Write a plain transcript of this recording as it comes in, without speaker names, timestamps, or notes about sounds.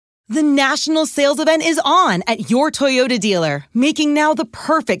The national sales event is on at your Toyota dealer, making now the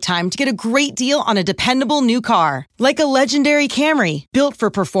perfect time to get a great deal on a dependable new car. Like a legendary Camry, built for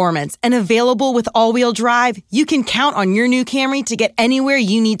performance and available with all-wheel drive, you can count on your new Camry to get anywhere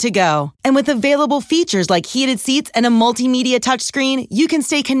you need to go. And with available features like heated seats and a multimedia touchscreen, you can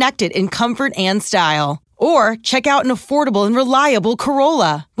stay connected in comfort and style. Or check out an affordable and reliable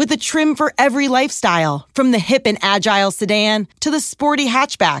Corolla with a trim for every lifestyle, from the hip and agile sedan to the sporty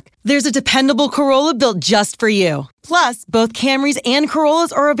hatchback. There's a dependable Corolla built just for you. Plus, both Camrys and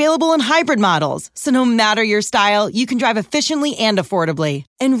Corollas are available in hybrid models, so no matter your style, you can drive efficiently and affordably.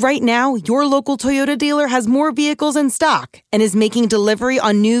 And right now, your local Toyota dealer has more vehicles in stock and is making delivery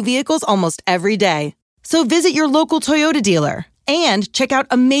on new vehicles almost every day. So visit your local Toyota dealer. And check out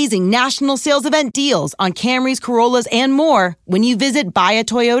amazing national sales event deals on Camrys, Corollas, and more when you visit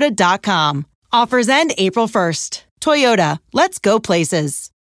buyatoyota.com. Offers end April 1st. Toyota, let's go places.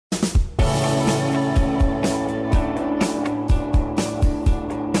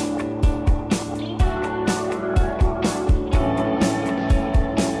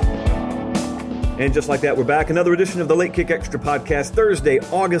 And just like that, we're back. Another edition of the Late Kick Extra podcast, Thursday,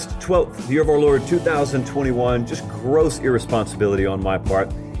 August 12th, the year of our Lord, 2021. Just gross irresponsibility on my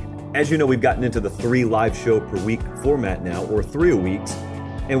part. As you know, we've gotten into the 3 live show per week format now, or 3 a week.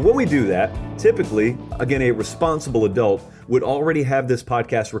 And when we do that, typically, again, a responsible adult would already have this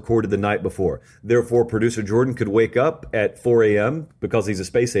podcast recorded the night before. Therefore, producer Jordan could wake up at 4 a.m. because he's a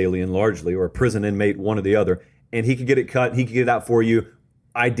space alien largely, or a prison inmate, one or the other, and he could get it cut, he could get it out for you,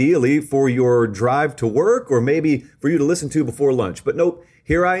 ideally for your drive to work or maybe for you to listen to before lunch. But nope,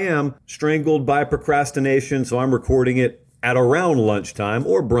 here I am, strangled by procrastination, so I'm recording it at around lunchtime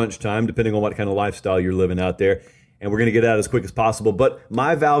or brunch time, depending on what kind of lifestyle you're living out there. And we're going to get out as quick as possible. But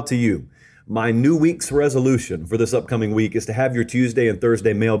my vow to you, my new week's resolution for this upcoming week is to have your Tuesday and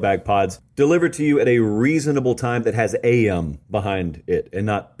Thursday mailbag pods delivered to you at a reasonable time that has AM behind it and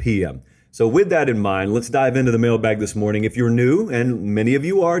not PM. So with that in mind, let's dive into the mailbag this morning. If you're new, and many of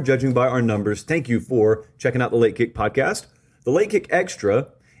you are, judging by our numbers, thank you for checking out the Late Kick podcast. The Late Kick Extra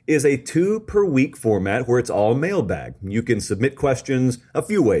is a 2 per week format where it's all mailbag. You can submit questions a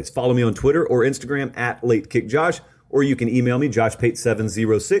few ways. Follow me on Twitter or Instagram at LateKickJosh, or you can email me,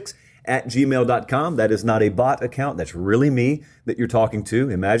 joshpate706 at gmail.com. That is not a bot account. That's really me that you're talking to.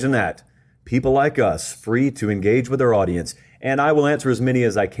 Imagine that. People like us, free to engage with our audience. And I will answer as many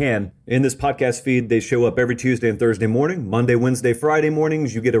as I can. In this podcast feed, they show up every Tuesday and Thursday morning. Monday, Wednesday, Friday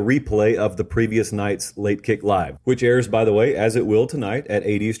mornings, you get a replay of the previous night's Late Kick Live, which airs, by the way, as it will tonight at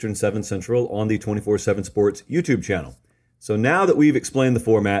 8 Eastern, 7 Central on the 24/7 Sports YouTube channel. So now that we've explained the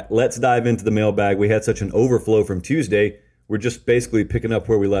format, let's dive into the mailbag. We had such an overflow from Tuesday. We're just basically picking up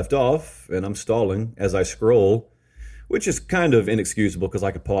where we left off, and I'm stalling as I scroll, which is kind of inexcusable because I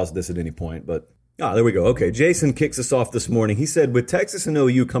could pause this at any point, but there we go. Okay, Jason kicks us off this morning. He said, with Texas and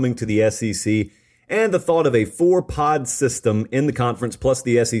OU coming to the SEC and the thought of a 4-pod system in the conference, plus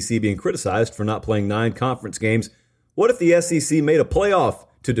the SEC being criticized for not playing 9 conference games, what if the SEC made a playoff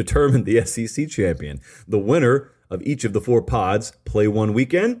to determine the SEC champion? The winner of each of the 4 pods play one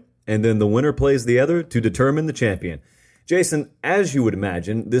weekend, and then the winner plays the other to determine the champion. Jason, as you would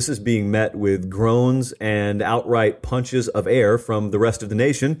imagine, this is being met with groans and outright punches of air from the rest of the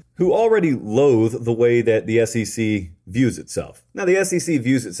nation, who already loathe the way that the SEC views itself. Now, the SEC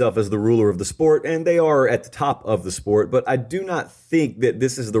views itself as the ruler of the sport, and they are at the top of the sport, but I do not think that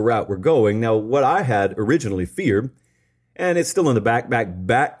this is the route we're going. Now, what I had originally feared, and it's still in the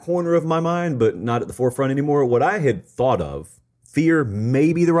back corner of my mind, but not at the forefront anymore, what I had thought of, fear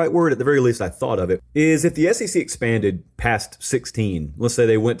may be the right word, at the very least I thought of it, is if the SEC expanded past 16, let's say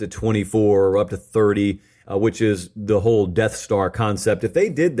they went to 24 or up to 30, which is the whole Death Star concept. If they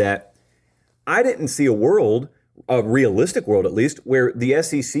did that, I didn't see a world, a realistic world at least, where the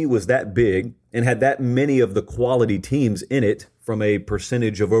SEC was that big and had that many of the quality teams in it from a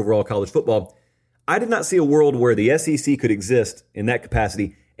percentage of overall college football. I did not see a world where the SEC could exist in that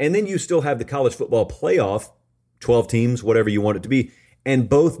capacity, and then you still have the college football playoff, 12 teams, whatever you want it to be, and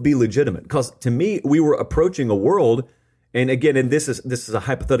both be legitimate. Because to me, we were approaching a world, and again, and this is a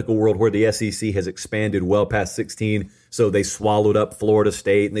hypothetical world where the SEC has expanded well past 16, so they swallowed up Florida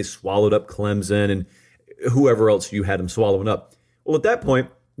State, and they swallowed up Clemson, and whoever else you had them swallowing up. Well, at that point,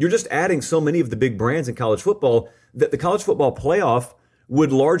 you're just adding so many of the big brands in college football that the college football playoff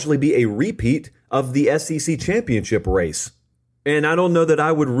would largely be a repeat of the SEC championship race. And I don't know that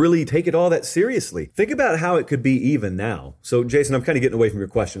I would really take it all that seriously. Think about how it could be even now. So, Jason, I'm kind of getting away from your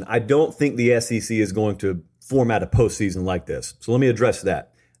question. I don't think the SEC is going to format a postseason like this. So let me address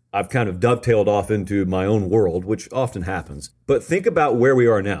that. I've kind of dovetailed off into my own world, which often happens. But think about where we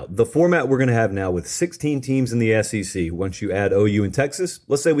are now. The format we're going to have now with 16 teams in the SEC, once you add OU and Texas,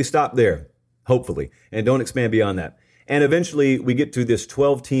 let's say we stop there, hopefully, and don't expand beyond that. And eventually we get to this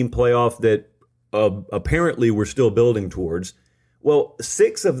 12-team playoff that apparently we're still building towards. Well,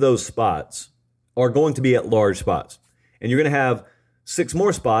 6 of those spots are going to be at large spots. And you're going to have 6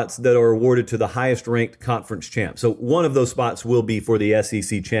 more spots that are awarded to the highest ranked conference champ. So one of those spots will be for the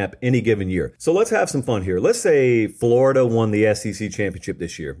SEC champ any given year. So let's have some fun here. Let's say Florida won the SEC championship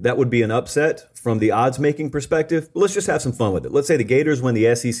this year. That would be an upset from the odds making perspective. But let's just have some fun with it. Let's say the Gators win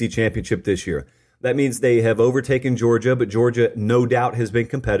the SEC championship this year. That means they have overtaken Georgia, but Georgia no doubt has been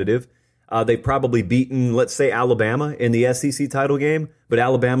competitive. They've probably beaten, let's say, Alabama in the SEC title game, but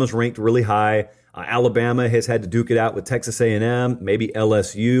Alabama's ranked really high. Alabama has had to duke it out with Texas A&M, maybe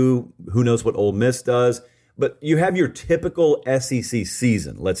LSU. Who knows what Ole Miss does? But you have your typical SEC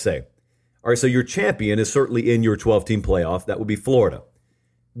season, let's say. All right, so your champion is certainly in your 12-team playoff. That would be Florida.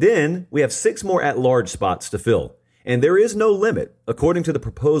 Then we have 6 more at-large spots to fill. And there is no limit. According to the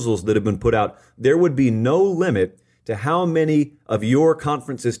proposals that have been put out, there would be no limit to how many of your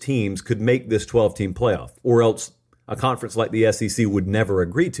conference's teams could make this 12-team playoff, or else a conference like the SEC would never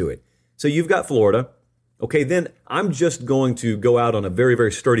agree to it. So you've got Florida. Okay, then I'm just going to go out on a very,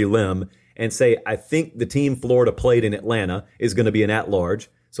 very sturdy limb and say I think the team Florida played in Atlanta is going to be an at-large.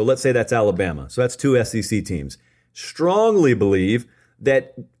 So let's say that's Alabama. So that's 2 SEC teams. Strongly believe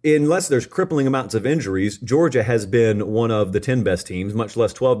that unless there's crippling amounts of injuries, Georgia has been one of the 10 best teams, much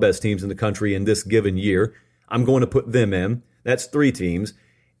less 12 best teams in the country in this given year. I'm going to put them in. That's 3 teams.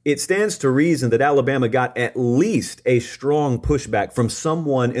 It stands to reason that Alabama got at least a strong pushback from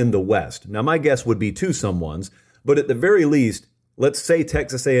someone in the West. Now, my guess would be 2 someones, but at the very least, let's say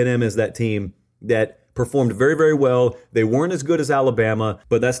Texas A&M is that team that performed very, very well. They weren't as good as Alabama,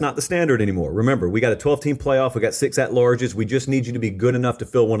 but that's not the standard anymore. Remember, we got a 12-team playoff. We got 6 at-larges. We just need you to be good enough to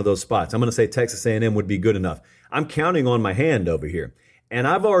fill one of those spots. I'm going to say Texas A&M would be good enough. I'm counting on my hand over here, and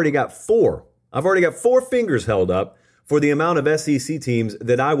I've already got 4. I've already got 4 fingers held up for the amount of SEC teams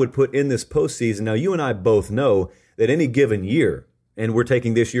that I would put in this postseason. Now, you and I both know that any given year, and we're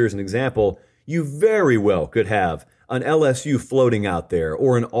taking this year as an example, you very well could have an LSU floating out there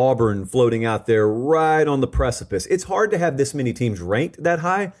or an Auburn floating out there right on the precipice. It's hard to have this many teams ranked that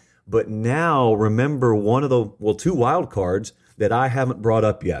high, but now remember 2 wild cards that I haven't brought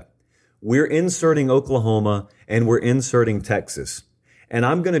up yet. We're inserting Oklahoma and we're inserting Texas. And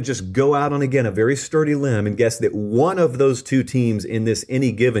I'm going to just go out on, again, a very sturdy limb and guess that one of those 2 teams in this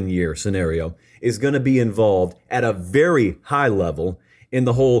any given year scenario is going to be involved at a very high level in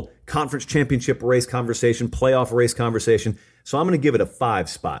the whole conference championship race conversation, playoff race conversation. So I'm going to give it a 5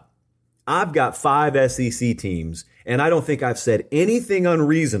 spot. I've got 5 SEC teams, and I don't think I've said anything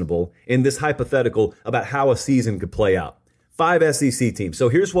unreasonable in this hypothetical about how a season could play out. 5 SEC teams. So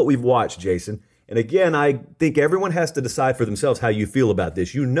here's what we've watched, Jason. And again, I think everyone has to decide for themselves how you feel about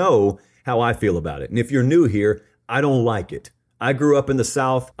this. You know how I feel about it. And if you're new here, I don't like it. I grew up in the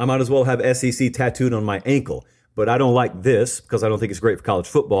South. I might as well have SEC tattooed on my ankle. But I don't like this because I don't think it's great for college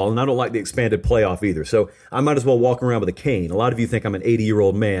football. And I don't like the expanded playoff either. So I might as well walk around with a cane. A lot of you think I'm an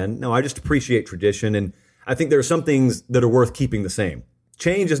 80-year-old man. No, I just appreciate tradition. And I think there are some things that are worth keeping the same.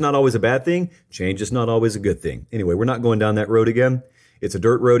 Change is not always a bad thing. Change is not always a good thing. Anyway, we're not going down that road again. It's a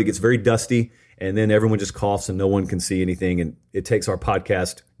dirt road. It gets very dusty. And then everyone just coughs and no one can see anything. And it takes our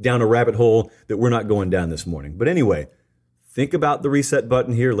podcast down a rabbit hole that we're not going down this morning. But anyway, think about the reset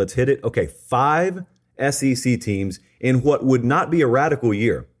button here. Let's hit it. Okay, 5 SEC teams in what would not be a radical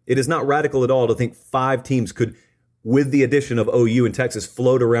year. It is not radical at all to think 5 teams could, with the addition of OU and Texas,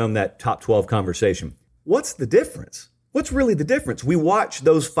 float around that top 12 conversation. What's the difference? What's really the difference? We watch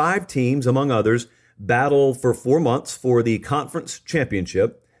those 5 teams, among others, battle for 4 months for the conference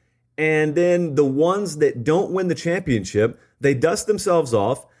championship. And then the ones that don't win the championship, they dust themselves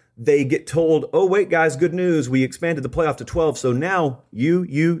off. They get told, oh, wait, guys, good news. We expanded the playoff to 12. So now you,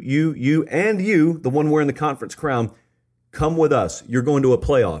 and you, the one wearing the conference crown, come with us. You're going to a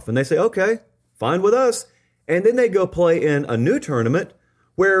playoff. And they say, okay, fine with us. And then they go play in a new tournament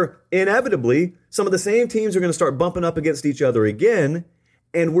where inevitably some of the same teams are going to start bumping up against each other again.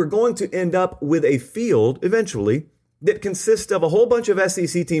 And we're going to end up with a field eventually that consists of a whole bunch of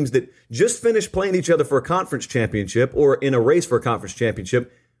SEC teams that just finished playing each other for a conference championship or in a race for a conference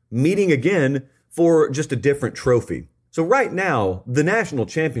championship, meeting again for just a different trophy. So right now, the national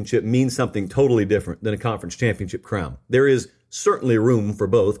championship means something totally different than a conference championship crown. There is certainly room for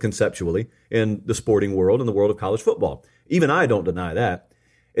both conceptually in the sporting world and the world of college football. Even I don't deny that.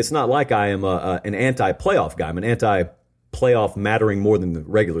 It's not like I am an anti-playoff guy. I'm an playoff mattering more than the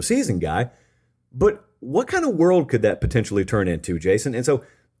regular season guy. But what kind of world could that potentially turn into, Jason? And so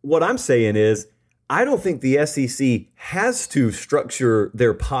what I'm saying is, I don't think the SEC has to structure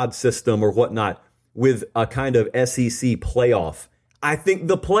their pod system or whatnot with a kind of SEC playoff. I think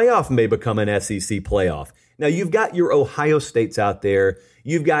the playoff may become an SEC playoff. Now, you've got your Ohio States out there.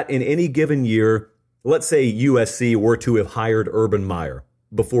 You've got in any given year, let's say USC were to have hired Urban Meyer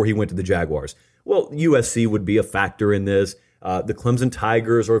before he went to the Jaguars. Well, USC would be a factor in this. The Clemson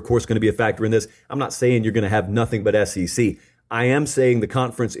Tigers are, of course, going to be a factor in this. I'm not saying you're going to have nothing but SEC. I am saying the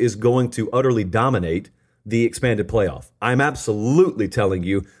conference is going to utterly dominate the expanded playoff. I'm absolutely telling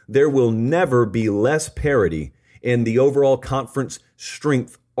you there will never be less parity in the overall conference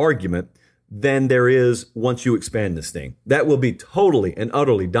strength argument than there is once you expand this thing. That will be totally and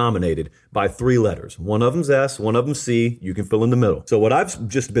utterly dominated by 3 letters. One of them's S, one of them's C. You can fill in the middle. So what I've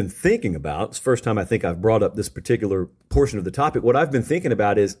just been thinking about, it's the first time I think I've brought up this particular portion of the topic. What I've been thinking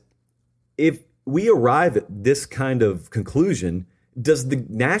about is, if we arrive at this kind of conclusion, does the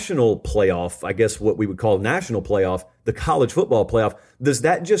national playoff, I guess what we would call national playoff, the college football playoff, does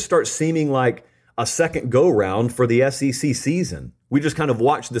that just start seeming like a second go-round for the SEC season? We just kind of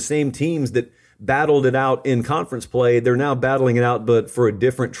watched the same teams that battled it out in conference play. They're now battling it out, but for a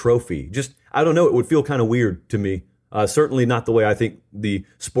different trophy. Just, I don't know, it would feel kind of weird to me. Certainly not the way I think the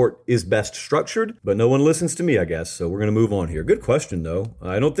sport is best structured, but no one listens to me, I guess. So we're going to move on here. Good question, though.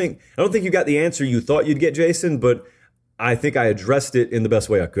 I don't think you got the answer you thought you'd get, Jason, but I think I addressed it in the best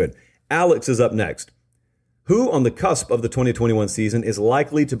way I could. Alex is up next. Who on the cusp of the 2021 season is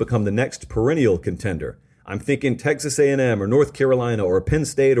likely to become the next perennial contender? I'm thinking Texas A&M or North Carolina or Penn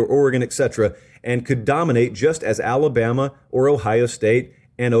State or Oregon, etc., and could dominate just as Alabama or Ohio State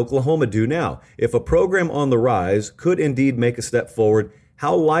and Oklahoma do now. If a program on the rise could indeed make a step forward,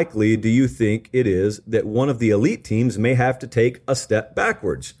 how likely do you think it is that one of the elite teams may have to take a step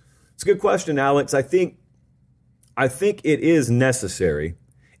backwards? It's a good question, Alex. I think it is necessary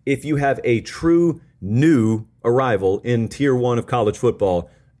if you have a true new arrival in Tier 1 of college football.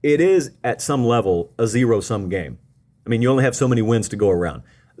 It is, at some level, a zero-sum game. I mean, you only have so many wins to go around.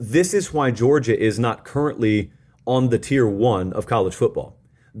 This is why Georgia is not currently on the Tier 1 of college football.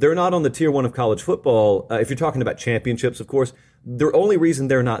 They're not on the Tier 1 of college football. If you're talking about championships, of course, the only reason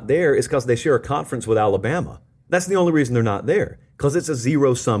they're not there is because they share a conference with Alabama. That's the only reason they're not there, because it's a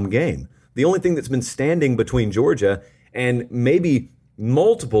zero-sum game. The only thing that's been standing between Georgia and maybe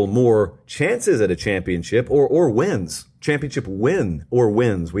multiple more chances at a championship or wins, championship win or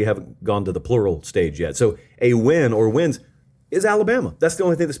wins. We haven't gone to the plural stage yet. So a win or wins is Alabama. That's the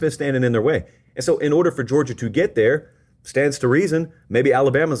only thing that's been standing in their way. And so in order for Georgia to get there, stands to reason, maybe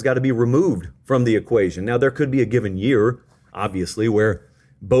Alabama's got to be removed from the equation. Now, there could be a given year, obviously, where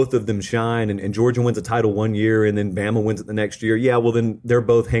both of them shine and Georgia wins a title one year and then Bama wins it the next year. Yeah, well, then they're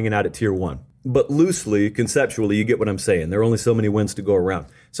both hanging out at Tier 1. But loosely, conceptually, you get what I'm saying. There are only so many wins to go around.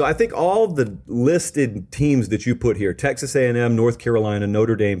 So I think all the listed teams that you put here, Texas A&M, North Carolina,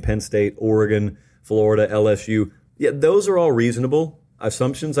 Notre Dame, Penn State, Oregon, Florida, LSU, yeah, those are all reasonable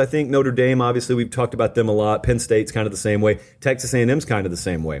assumptions. I think Notre Dame, obviously, we've talked about them a lot. Penn State's kind of the same way. Texas A&M's kind of the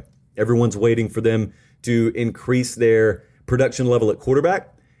same way. Everyone's waiting for them to increase their production level at quarterback.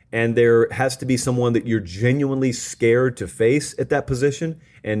 And there has to be someone that you're genuinely scared to face at that position.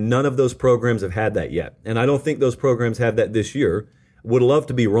 And none of those programs have had that yet. And I don't think those programs have that this year. Would love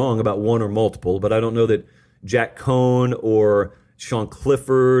to be wrong about one or multiple, but I don't know that Jack Cohn or Sean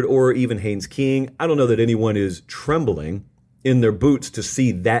Clifford or even Haynes King, I don't know that anyone is trembling in their boots to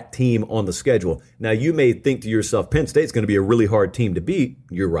see that team on the schedule. Now, you may think to yourself, Penn State's going to be a really hard team to beat.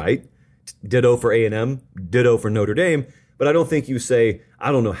 You're right. Ditto for A&M, ditto for Notre Dame. But I don't think you say,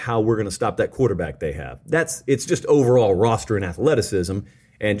 I don't know how we're going to stop that quarterback they have. It's just overall roster and athleticism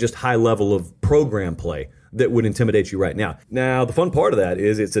and just high level of program play that would intimidate you right now. Now, the fun part of that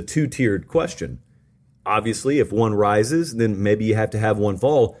is it's a two-tiered question. Obviously, if one rises, then maybe you have to have one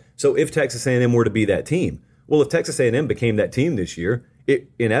fall. So if Texas A&M were to be that team, well, if Texas A&M became that team this year, it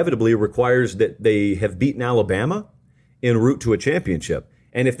inevitably requires that they have beaten Alabama en route to a championship.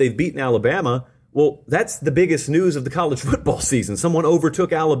 And if they've beaten Alabama, well, that's the biggest news of the college football season. Someone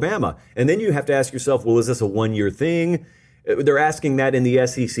overtook Alabama. And then you have to ask yourself, well, is this a one-year thing? They're asking that in the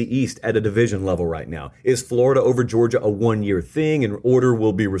SEC East at a division level right now. Is Florida over Georgia a one-year thing and order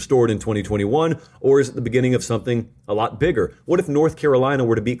will be restored in 2021? Or is it the beginning of something a lot bigger? What if North Carolina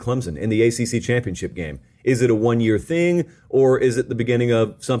were to beat Clemson in the ACC championship game? Is it a one-year thing or is it the beginning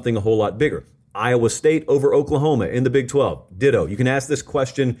of something a whole lot bigger? Iowa State over Oklahoma in the Big 12. Ditto. You can ask this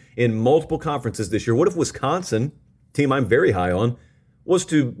question in multiple conferences this year. What if Wisconsin, team I'm very high on, was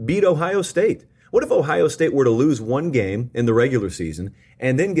to beat Ohio State? What if Ohio State were to lose one game in the regular season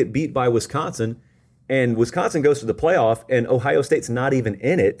and then get beat by Wisconsin, and Wisconsin goes to the playoff and Ohio State's not even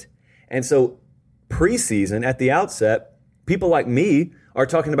in it? And so preseason at the outset, people like me are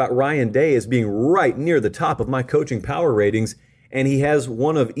talking about Ryan Day as being right near the top of my coaching power ratings, and he has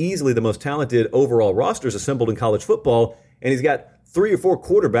one of easily the most talented overall rosters assembled in college football, and he's got 3 or 4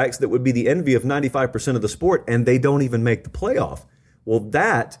 quarterbacks that would be the envy of 95% of the sport, and they don't even make the playoff. Well,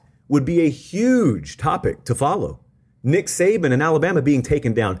 that would be a huge topic to follow. Nick Saban and Alabama being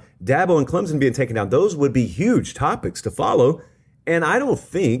taken down, Dabo and Clemson being taken down, those would be huge topics to follow. And I don't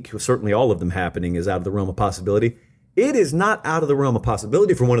think, certainly all of them happening is out of the realm of possibility. It is not out of the realm of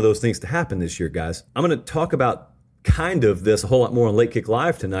possibility for one of those things to happen this year, guys. I'm going to talk about kind of this a whole lot more on Late Kick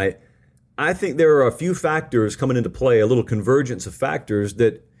Live tonight. I think there are a few factors coming into play, a little convergence of factors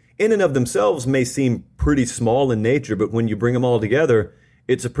that in and of themselves may seem pretty small in nature, but when you bring them all together,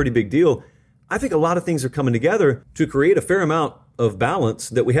 it's a pretty big deal. I think a lot of things are coming together to create a fair amount of balance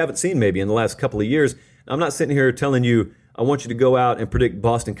that we haven't seen maybe in the last couple of years. I'm not sitting here telling you I want you to go out and predict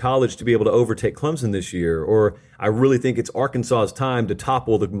Boston College to be able to overtake Clemson this year, or I really think it's Arkansas's time to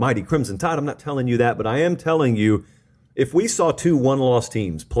topple the mighty Crimson Tide. I'm not telling you that, but I am telling you if we saw 2 one-loss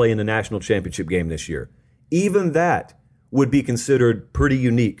teams play in the national championship game this year, even that would be considered pretty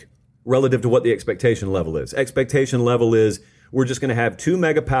unique relative to what the expectation level is. Expectation level is we're just going to have 2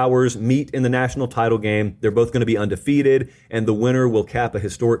 mega powers meet in the national title game. They're both going to be undefeated, and the winner will cap a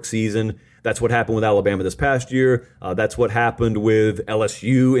historic season. That's what happened with Alabama this past year. That's what happened with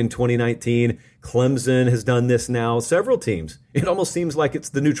LSU in 2019. Clemson has done this now. Several teams. It almost seems like it's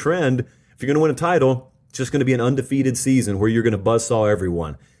the new trend. If you're going to win a title, it's just going to be an undefeated season where you're going to buzzsaw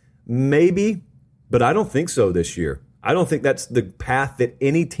everyone. Maybe, but I don't think so this year. I don't think that's the path that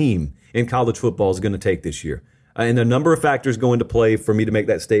any team in college football is going to take this year. And a number of factors go into play for me to make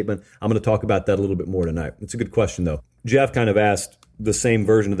that statement. I'm going to talk about that a little bit more tonight. It's a good question, though. Jeff kind of asked the same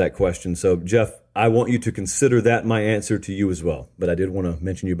version of that question. So, Jeff, I want you to consider that my answer to you as well. But I did want to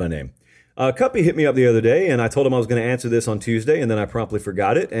mention you by name. Cuppy hit me up the other day, and I told him I was going to answer this on Tuesday, and then I promptly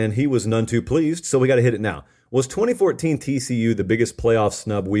forgot it, and he was none too pleased, so we got to hit it now. Was 2014 TCU the biggest playoff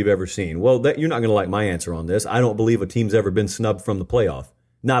snub we've ever seen? Well, you're not going to like my answer on this. I don't believe a team's ever been snubbed from the playoff.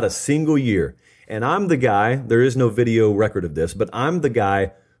 Not a single year. And I'm the guy, there is no video record of this, but I'm the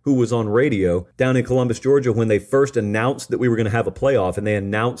guy who was on radio down in Columbus, Georgia, when they first announced that we were going to have a playoff and they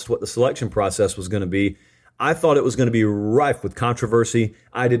announced what the selection process was going to be. I thought it was going to be rife with controversy.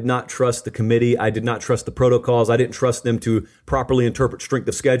 I did not trust the committee. I did not trust the protocols. I didn't trust them to properly interpret strength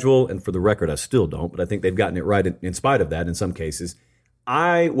of schedule. And for the record, I still don't, but I think they've gotten it right in spite of that in some cases.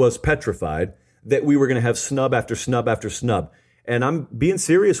 I was petrified that we were going to have snub after snub after snub. And I'm being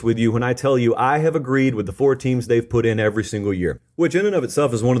serious with you when I tell you I have agreed with the 4 teams they've put in every single year, which in and of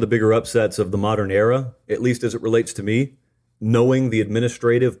itself is one of the bigger upsets of the modern era, at least as it relates to me. Knowing the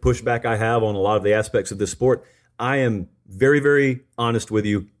administrative pushback I have on a lot of the aspects of this sport, I am very, very honest with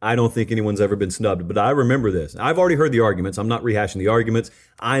you. I don't think anyone's ever been snubbed, but I remember this. I've already heard the arguments. I'm not rehashing the arguments.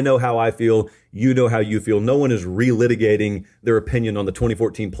 I know how I feel. You know how you feel. No one is relitigating their opinion on the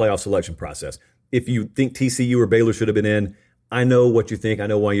 2014 playoff selection process. If you think TCU or Baylor should have been in, I know what you think. I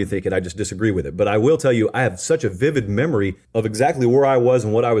know why you think it. I just disagree with it. But I will tell you, I have such a vivid memory of exactly where I was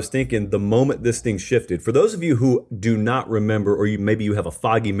and what I was thinking the moment this thing shifted. For those of you who do not remember, or maybe you have a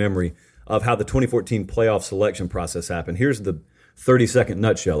foggy memory of how the 2014 playoff selection process happened, here's the 30-second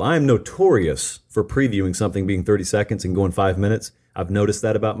nutshell. I am notorious for previewing something being 30 seconds and going 5 minutes. I've noticed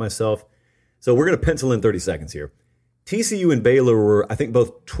that about myself. So we're going to pencil in 30 seconds here. TCU and Baylor were, I think,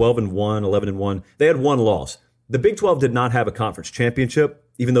 both 12-1, 11-1. They had one loss. The Big 12 did not have a conference championship,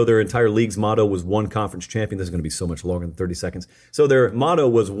 even though their entire league's motto was one conference champion. This is going to be so much longer than 30 seconds. So their motto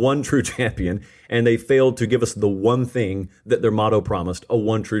was one true champion, and they failed to give us the one thing that their motto promised, a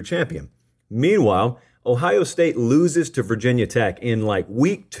one true champion. Meanwhile, Ohio State loses to Virginia Tech in like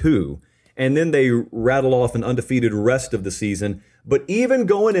week 2, and then they rattle off an undefeated rest of the season. But even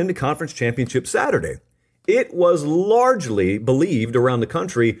going into conference championship Saturday, it was largely believed around the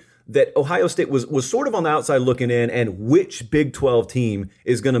country that Ohio State was sort of on the outside looking in, and which Big 12 team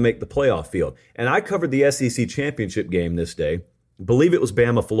is going to make the playoff field. And I covered the SEC championship game this day. I believe it was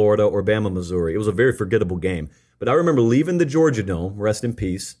Bama, Florida, or Bama, Missouri. It was a very forgettable game. But I remember leaving the Georgia Dome, rest in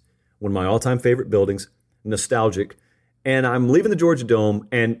peace, one of my all-time favorite buildings, nostalgic. And I'm leaving the Georgia Dome,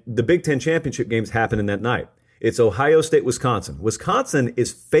 and the Big Ten championship game's happening that night. It's Ohio State, Wisconsin. Wisconsin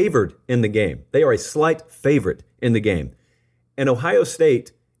is favored in the game. They are a slight favorite in the game. And Ohio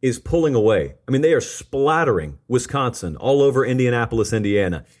State is pulling away. I mean, they are splattering Wisconsin all over Indianapolis,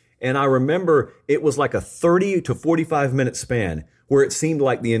 Indiana. And I remember it was like a 30 to 45 minute span where it seemed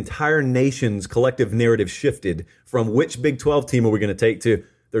like the entire nation's collective narrative shifted from which Big 12 team are we going to take to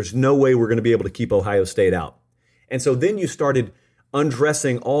there's no way we're going to be able to keep Ohio State out. And so then you started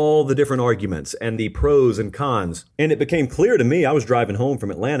undressing all the different arguments and the pros and cons. And it became clear to me, I was driving home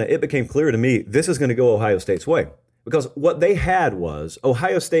from Atlanta, it became clear to me this is going to go Ohio State's way. Because what they had was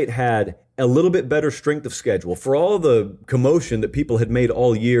Ohio State had a little bit better strength of schedule. For all the commotion that people had made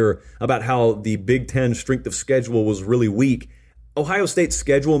all year about how the Big Ten strength of schedule was really weak, Ohio State's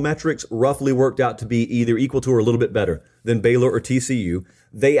schedule metrics roughly worked out to be either equal to or a little bit better than Baylor or TCU.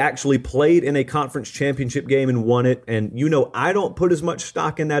 They actually played in a conference championship game and won it. And I don't put as much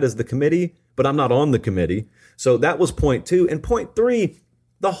stock in that as the committee, but I'm not on the committee. So that was point 2. And point 3,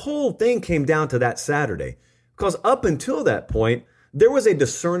 the whole thing came down to that Saturday. Because up until that point, there was a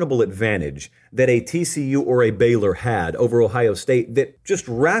discernible advantage that a TCU or a Baylor had over Ohio State that just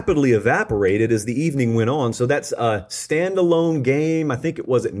rapidly evaporated as the evening went on. So that's a standalone game. I think it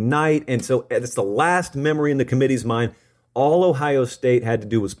was at night. And so it's the last memory in the committee's mind. All Ohio State had to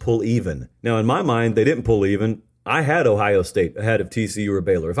do was pull even. Now, in my mind, they didn't pull even. I had Ohio State ahead of TCU or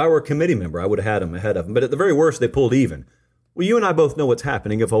Baylor. If I were a committee member, I would have had them ahead of them. But at the very worst, they pulled even. Well, you and I both know what's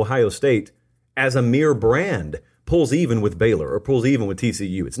happening if Ohio State, as a mere brand, pulls even with Baylor or pulls even with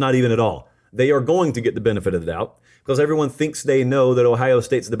TCU. It's not even at all. They are going to get the benefit of the doubt because everyone thinks they know that Ohio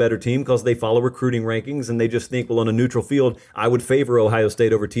State's the better team because they follow recruiting rankings and they just think, well, on a neutral field, I would favor Ohio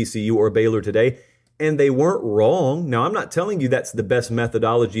State over TCU or Baylor today. And they weren't wrong. Now, I'm not telling you that's the best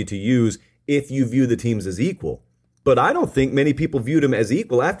methodology to use if you view the teams as equal. But I don't think many people viewed them as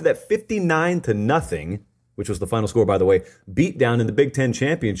equal after that 59-0, which was the final score, by the way, beat down in the Big Ten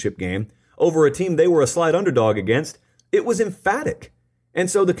championship game over a team they were a slight underdog against. It was emphatic. And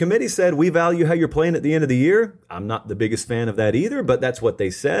so the committee said, we value how you're playing at the end of the year. I'm not the biggest fan of that either, but that's what they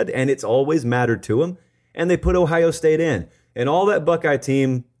said, and it's always mattered to them. And they put Ohio State in. And all that Buckeye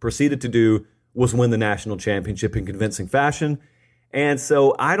team proceeded to do was win the national championship in convincing fashion. And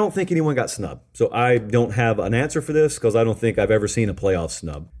so I don't think anyone got snubbed. So I don't have an answer for this because I don't think I've ever seen a playoff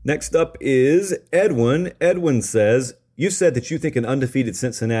snub. Next up is Edwin. Edwin says, you said that you think an undefeated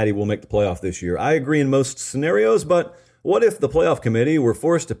Cincinnati will make the playoff this year. I agree in most scenarios, but what if the playoff committee were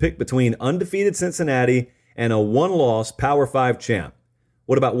forced to pick between undefeated Cincinnati and a one-loss Power 5 champ?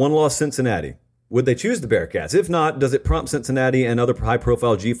 What about one-loss Cincinnati? Would they choose the Bearcats? If not, does it prompt Cincinnati and other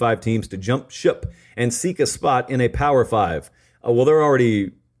high-profile G5 teams to jump ship and seek a spot in a Power 5? Well, they're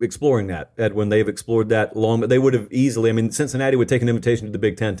already exploring that, Edwin. They've explored that long. They would have easily, Cincinnati would take an invitation to the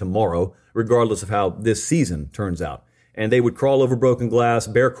Big Ten tomorrow, regardless of how this season turns out. And they would crawl over broken glass,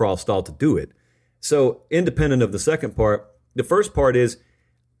 bear crawl style to do it. So independent of the second part, the first part is,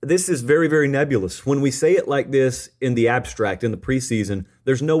 this is very, very nebulous. When we say it like this in the abstract, in the preseason,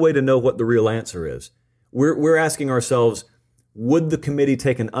 there's no way to know what the real answer is. We're asking ourselves, would the committee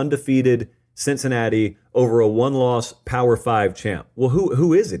take an undefeated Cincinnati over a one-loss Power 5 champ? Well,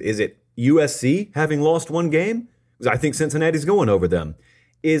 who is it? Is it USC having lost one game? Because I think Cincinnati's going over them.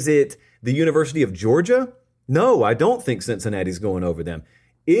 Is it the University of Georgia? No, I don't think Cincinnati's going over them.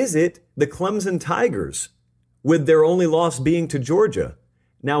 Is it the Clemson Tigers, with their only loss being to Georgia?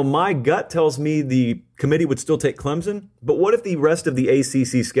 Now, my gut tells me the committee would still take Clemson, but what if the rest of the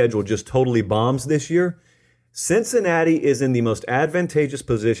ACC schedule just totally bombs this year? Cincinnati is in the most advantageous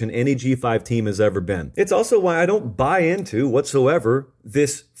position any G5 team has ever been. It's also why I don't buy into whatsoever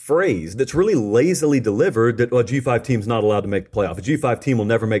this phrase that's really lazily delivered that a G5 team's not allowed to make the playoff. A G5 team will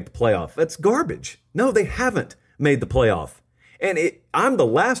never make the playoff. That's garbage. No, they haven't made the playoff. And I'm the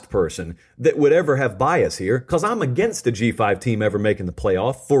last person that would ever have bias here because I'm against a G5 team ever making the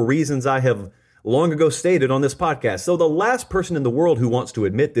playoff for reasons I have long ago stated on this podcast. So the last person in the world who wants to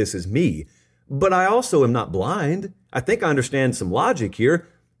admit this is me. But I also am not blind. I think I understand some logic here.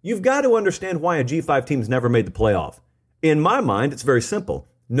 You've got to understand why a G5 team's never made the playoff. In my mind, it's very simple.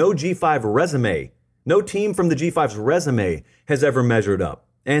 No G5 resume, no team from the G5's resume has ever measured up.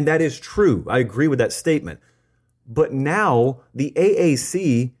 And that is true. I agree with that statement. But now the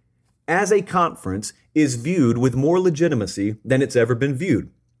AAC as a conference is viewed with more legitimacy than it's ever been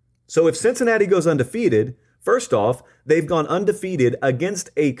viewed. So if Cincinnati goes undefeated, first off, they've gone undefeated against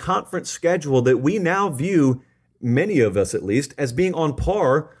a conference schedule that we now view, many of us at least, as being on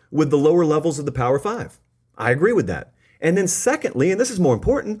par with the lower levels of the Power 5. I agree with that. And then secondly, and this is more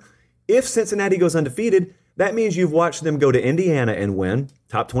important, if Cincinnati goes undefeated, that means you've watched them go to Indiana and win,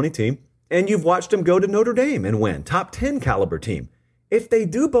 top 20 team, and you've watched them go to Notre Dame and win, top 10 caliber team. If they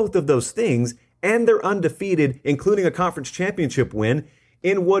do both of those things and they're undefeated, including a conference championship win,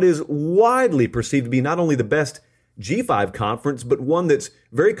 in what is widely perceived to be not only the best G5 conference, but one that's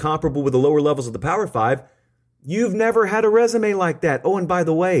very comparable with the lower levels of the Power 5, You've never had a resume like that. Oh, and by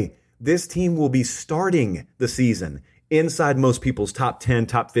the way, this team will be starting the season inside most people's top 10,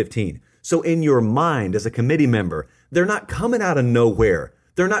 top 15. So in your mind as a committee member, they're not coming out of nowhere.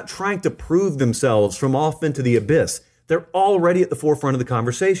 They're not trying to prove themselves from off into the abyss. They're already at the forefront of the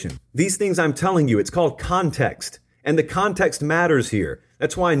conversation. These things I'm telling you, it's called context. And the context matters here.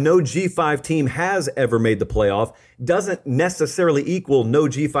 That's why no G5 team has ever made the playoff. Doesn't necessarily equal no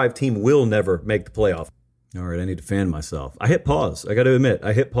G5 team will never make the playoff. All right, I need to fan myself. I hit pause. I got to admit,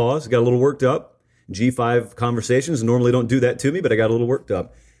 I hit pause, got a little worked up. G5 conversations normally don't do that to me, but I got a little worked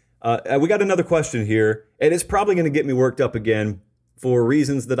up. We got another question here, and it's probably going to get me worked up again for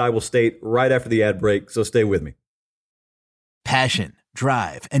reasons that I will state right after the ad break, so stay with me. Passion,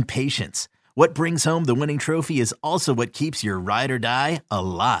 drive, and patience. What brings home the winning trophy is also what keeps your ride or die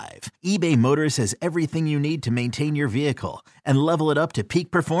alive. eBay Motors has everything you need to maintain your vehicle and level it up to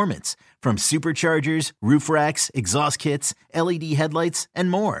peak performance, from superchargers, roof racks, exhaust kits, LED headlights, and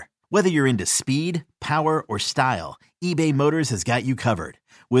more. Whether you're into speed, power, or style, eBay Motors has got you covered.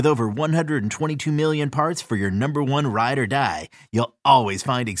 With over 122 million parts for your number one ride or die, you'll always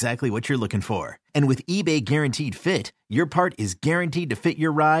find exactly what you're looking for. And with eBay Guaranteed Fit, your part is guaranteed to fit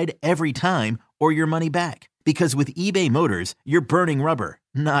your ride every time or your money back. Because with eBay Motors, you're burning rubber,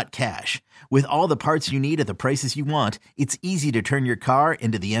 not cash. With all the parts you need at the prices you want, it's easy to turn your car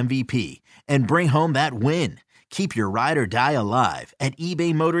into the MVP and bring home that win. Keep your ride or die alive at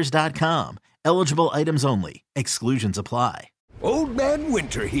ebaymotors.com. Eligible items only. Exclusions apply. Old Man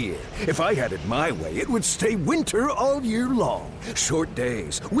Winter here. If I had it my way, it would stay winter all year long. Short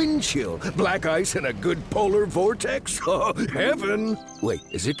days, wind chill, black ice, and a good polar vortex. Oh, heaven. Wait,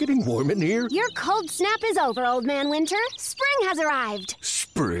 is it getting warm in here? Your cold snap is over, Old Man Winter. Spring has arrived.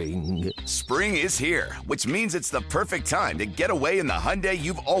 Spring. Spring is here, which means it's the perfect time to get away in the Hyundai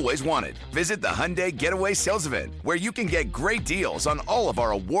you've always wanted. Visit the Hyundai Getaway Sales Event, where you can get great deals on all of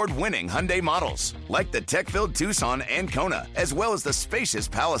our award-winning Hyundai models, like the tech-filled Tucson and Kona, as well as the spacious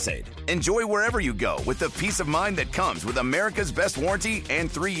Palisade. Enjoy wherever you go with the peace of mind that comes with America's best warranty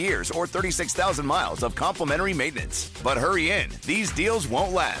and 3 years or 36,000 miles of complimentary maintenance. But hurry in, these deals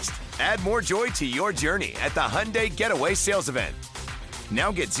won't last. Add more joy to your journey at the Hyundai Getaway Sales Event. Now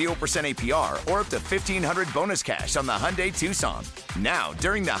get 0% APR or up to $1,500 bonus cash on the Hyundai Tucson. Now,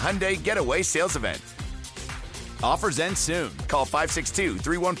 during the Hyundai Getaway Sales Event. Offers end soon. Call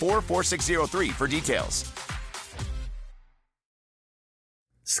 562-314-4603 for details.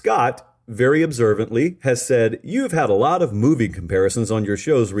 Scott, very observantly, has said, you've had a lot of movie comparisons on your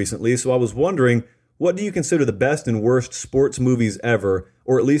shows recently, so I was wondering, what do you consider the best and worst sports movies ever,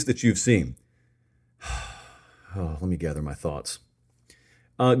 or at least that you've seen? Let me gather my thoughts.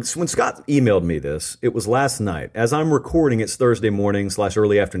 So when Scott emailed me this, it was last night. As I'm recording, it's Thursday morning /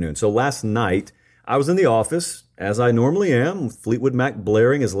 early afternoon. So last night, I was in the office, as I normally am, with Fleetwood Mac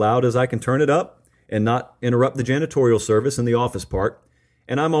blaring as loud as I can turn it up and not interrupt the janitorial service in the office part.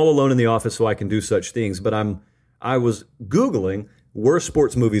 And I'm all alone in the office, so I can do such things. But I was Googling worst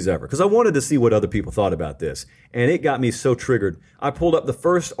sports movies ever because I wanted to see what other people thought about this. And it got me so triggered. I pulled up the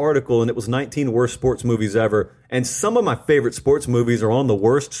first article, and it was 19 worst sports movies ever. And some of my favorite sports movies are on the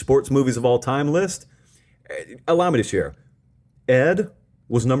worst sports movies of all time list. Allow me to share. Ed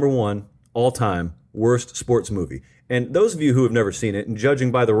was number 1 all time worst sports movie. And those of you who have never seen it, and judging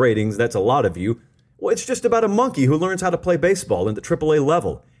by the ratings, that's a lot of you. Well, it's just about a monkey who learns how to play baseball at the AAA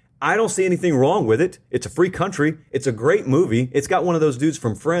level. I don't see anything wrong with it. It's a free country. It's a great movie. It's got one of those dudes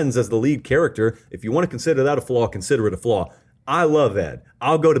from Friends as the lead character. If you want to consider that a flaw, consider it a flaw. I love Ed.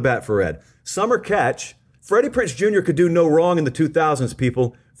 I'll go to bat for Ed. Summer Catch. Freddie Prinze Jr. could do no wrong in the 2000s,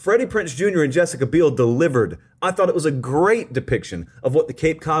 people. Freddie Prinze Jr. and Jessica Biel delivered. I thought it was a great depiction of what the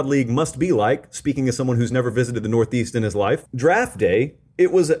Cape Cod League must be like, speaking as someone who's never visited the Northeast in his life. Draft Day.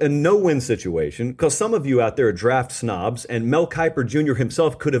 It was a no-win situation because some of you out there are draft snobs, and Mel Kiper Jr.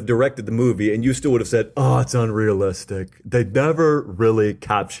 himself could have directed the movie, and you still would have said, oh, it's unrealistic. They never really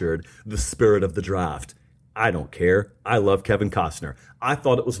captured the spirit of the draft. I don't care. I love Kevin Costner. I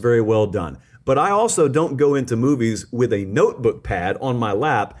thought it was very well done. But I also don't go into movies with a notebook pad on my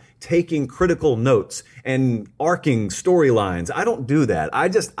lap taking critical notes and arcing storylines. I don't do that.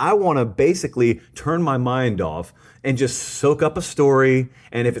 I want to basically turn my mind off and just soak up a story.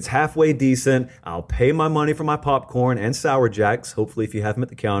 And if it's halfway decent, I'll pay my money for my popcorn and Sour Jacks, hopefully if you have them at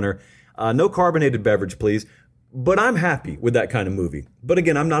the counter. No carbonated beverage, please. But I'm happy with that kind of movie. But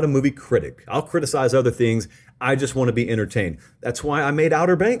again, I'm not a movie critic. I'll criticize other things. I just want to be entertained. That's why I made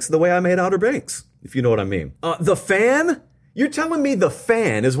Outer Banks the way I made Outer Banks, if you know what I mean. The Fan? You're telling me The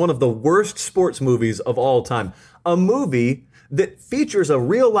Fan is one of the worst sports movies of all time? A movie that features a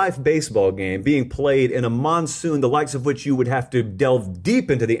real-life baseball game being played in a monsoon, the likes of which you would have to delve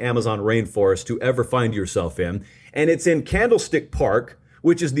deep into the Amazon rainforest to ever find yourself in. And it's in Candlestick Park,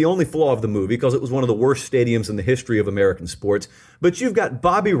 which is the only flaw of the movie because it was one of the worst stadiums in the history of American sports. But you've got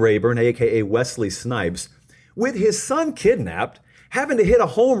Bobby Rayburn, a.k.a. Wesley Snipes, with his son kidnapped, having to hit a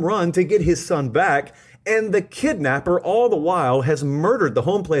home run to get his son back. And the kidnapper, all the while, has murdered the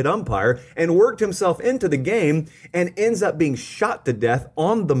home plate umpire and worked himself into the game and ends up being shot to death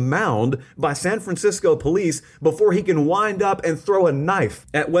on the mound by San Francisco police before he can wind up and throw a knife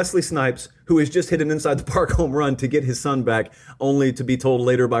at Wesley Snipes, who has just hit an inside the park home run to get his son back, only to be told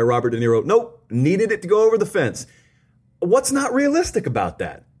later by Robert De Niro, nope, needed it to go over the fence. What's not realistic about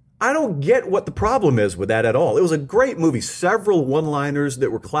that? I don't get what the problem is with that at all. It was a great movie, several one-liners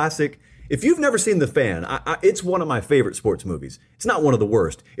that were classic. If you've never seen The Fan, it's one of my favorite sports movies. It's not one of the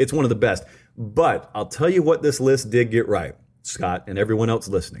worst. It's one of the best. But I'll tell you what this list did get right, Scott and everyone else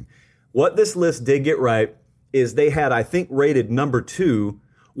listening. What this list did get right is they had, I think, rated number 2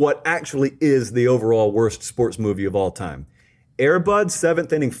 what actually is the overall worst sports movie of all time. Air Bud's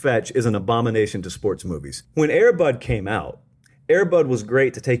Seventh Inning Fetch is an abomination to sports movies. When Air Bud came out, Air Bud was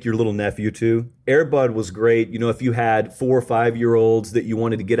great to take your little nephew to. Air Bud was great, if you had 4 or 5-year-olds that you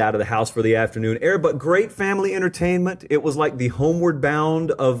wanted to get out of the house for the afternoon. Air Bud, great family entertainment. It was like the Homeward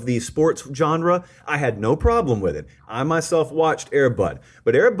Bound of the sports genre. I had no problem with it. I myself watched Air Bud.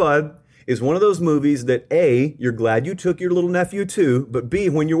 But Air Bud is one of those movies that A, you're glad you took your little nephew to, but B,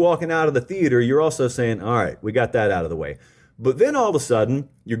 when you're walking out of the theater, you're also saying, all right, we got that out of the way. But then all of a sudden,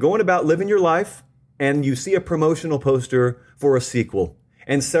 you're going about living your life, and you see a promotional poster for a sequel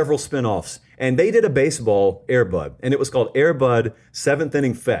and several spinoffs. And they did a baseball Air Bud, and it was called Air Bud Seventh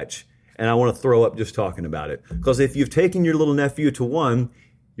Inning Fetch. And I want to throw up just talking about it. Because if you've taken your little nephew to one,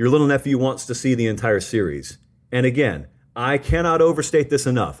 your little nephew wants to see the entire series. And again, I cannot overstate this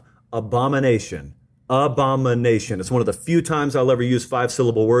enough. Abomination. Abomination. It's one of the few times I'll ever use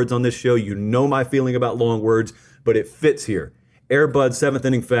 5-syllable words on this show. You know my feeling about long words, but it fits here. Air Bud, Seventh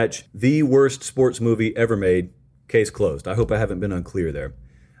Inning Fetch, the worst sports movie ever made. Case closed. I hope I haven't been unclear there.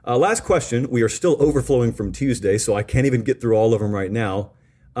 Last question. We are still overflowing from Tuesday, so I can't even get through all of them right now.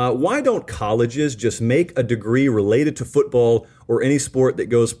 Why don't colleges just make a degree related to football or any sport that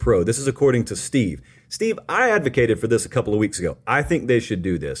goes pro? This is according to Steve. Steve, I advocated for this a couple of weeks ago. I think they should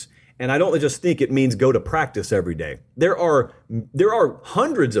do this. And I don't just think it means go to practice every day. There are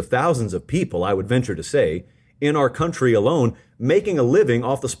hundreds of thousands of people, I would venture to say, in our country alone, making a living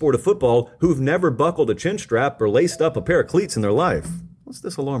off the sport of football who've never buckled a chin strap or laced up a pair of cleats in their life. What's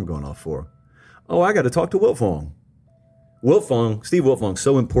this alarm going off for? Oh, I got to talk to Wiltfong. Steve Wiltfong,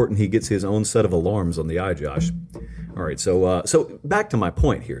 so important he gets his own set of alarms on the iJosh. All right, so back to my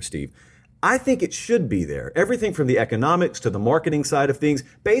point here, Steve. I think it should be there. Everything from the economics to the marketing side of things.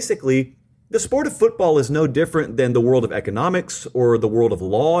 Basically, the sport of football is no different than the world of economics or the world of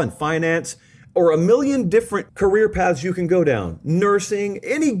law and finance, or a million different career paths you can go down. Nursing,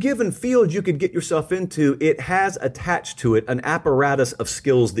 any given field you could get yourself into, it has attached to it an apparatus of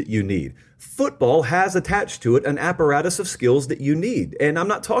skills that you need. Football has attached to it an apparatus of skills that you need. And I'm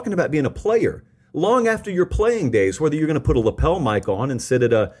not talking about being a player. Long after your playing days, whether you're going to put a lapel mic on and sit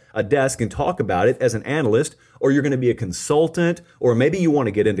at a desk and talk about it as an analyst, or you're going to be a consultant, or maybe you want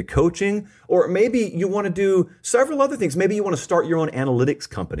to get into coaching, or maybe you want to do several other things. Maybe you want to start your own analytics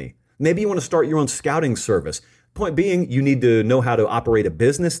company. Maybe you want to start your own scouting service. Point being, you need to know how to operate a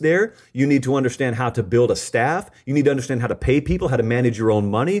business there. You need to understand how to build a staff. You need to understand how to pay people, how to manage your own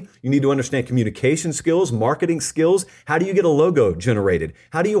money. You need to understand communication skills, marketing skills. How do you get a logo generated?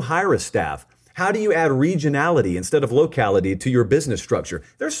 How do you hire a staff? How do you add regionality instead of locality to your business structure?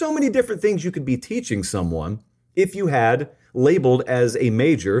 There's so many different things you could be teaching someone if you had labeled as a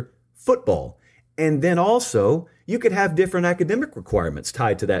major football. And then also, you could have different academic requirements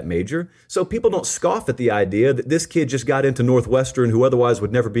tied to that major, so people don't scoff at the idea that this kid just got into Northwestern who otherwise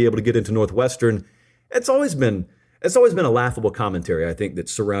would never be able to get into Northwestern. It's always been a laughable commentary, I think,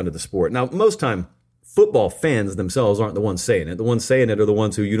 that's surrounded the sport. Now, most time, football fans themselves aren't the ones saying it. The ones saying it are the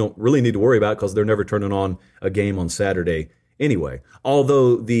ones who you don't really need to worry about because they're never turning on a game on Saturday anyway.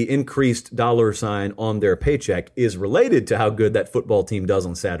 Although the increased dollar sign on their paycheck is related to how good that football team does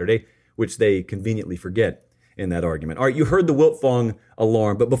on Saturday, which they conveniently forget in that argument. All right, you heard the Wiltfong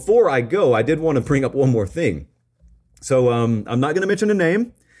alarm, but before I go, I did want to bring up one more thing. So I'm not going to mention a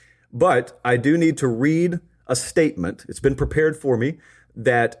name, but I do need to read a statement. It's been prepared for me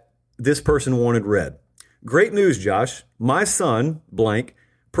that this person wanted read. Great news, Josh. My son, blank,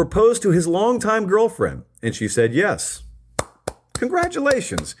 proposed to his longtime girlfriend, and she said yes.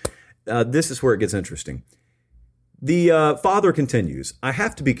 Congratulations. This is where it gets interesting. The father continues, I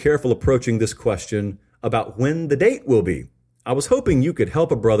have to be careful approaching this question about when the date will be. I was hoping you could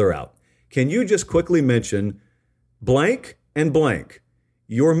help a brother out. Can you just quickly mention blank and blank?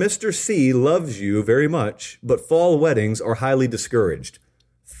 Your Mr. C loves you very much, but fall weddings are highly discouraged.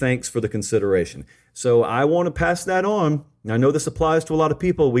 Thanks for the consideration. So I want to pass that on. I know this applies to a lot of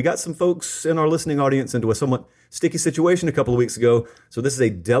people. We got some folks in our listening audience into a somewhat sticky situation a couple of weeks ago. So this is a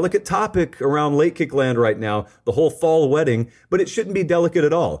delicate topic around Late Kick land right now, the whole fall wedding, but it shouldn't be delicate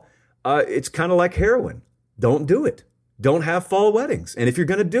at all. It's kind of like heroin. Don't do it. Don't have fall weddings. And if you're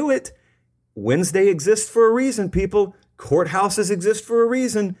going to do it, Wednesday exists for a reason, people. Courthouses exist for a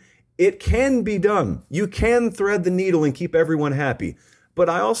reason. It can be done. You can thread the needle and keep everyone happy. But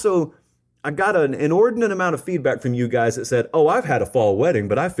I got an inordinate amount of feedback from you guys that said, oh, I've had a fall wedding,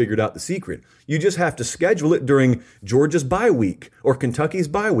 but I figured out the secret. You just have to schedule it during Georgia's bye week or Kentucky's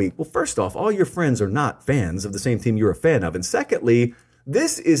bye week. Well, first off, all your friends are not fans of the same team you're a fan of. And secondly,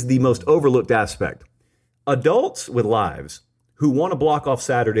 this is the most overlooked aspect. Adults with lives who want to block off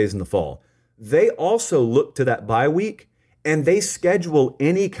Saturdays in the fall, they also look to that bye week and they schedule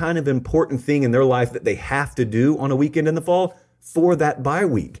any kind of important thing in their life that they have to do on a weekend in the fall for that bye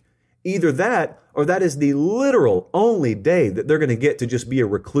week. Either that or that is the literal only day that they're going to get to just be a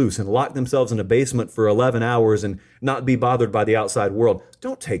recluse and lock themselves in a basement for 11 hours and not be bothered by the outside world.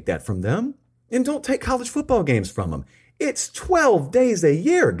 Don't take that from them. And don't take college football games from them. It's 12 days a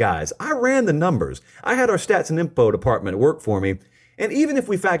year, guys. I ran the numbers. I had our stats and info department work for me. And even if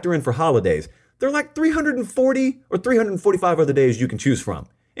we factor in for holidays, there are like 340 or 345 other days you can choose from,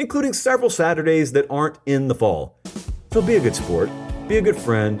 including several Saturdays that aren't in the fall. So be a good sport, be a good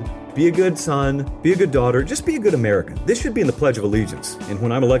friend, be a good son, be a good daughter, just be a good American. This should be in the Pledge of Allegiance. And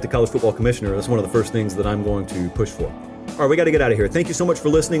when I'm elected college football commissioner, that's one of the first things that I'm going to push for. All right, we got to get out of here. Thank you so much for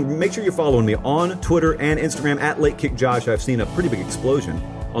listening. Make sure you're following me on Twitter and Instagram at LateKickJosh. I've seen a pretty big explosion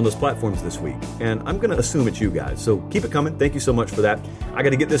on those platforms this week, and I'm going to assume it's you guys. So keep it coming. Thank you so much for that. I got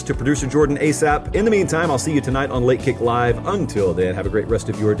to get this to producer Jordan ASAP. In the meantime, I'll see you tonight on Late Kick Live. Until then, have a great rest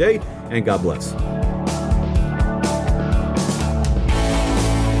of your day, and God bless.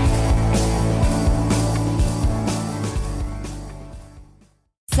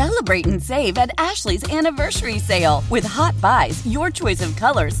 Celebrate and save at Ashley's Anniversary Sale. With Hot Buys, your choice of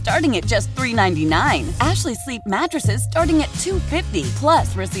colors starting at just $3.99. Ashley Sleep mattresses starting at $2.50.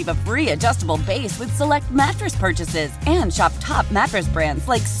 Plus, receive a free adjustable base with select mattress purchases. And shop top mattress brands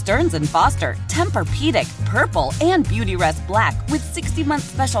like Stearns & Foster, Tempur-Pedic, Purple, and Beautyrest Black with 60-month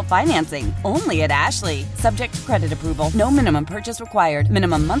special financing. Only at Ashley. Subject to credit approval. No minimum purchase required.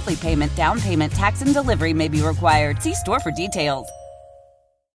 Minimum monthly payment, down payment, tax, and delivery may be required. See store for details.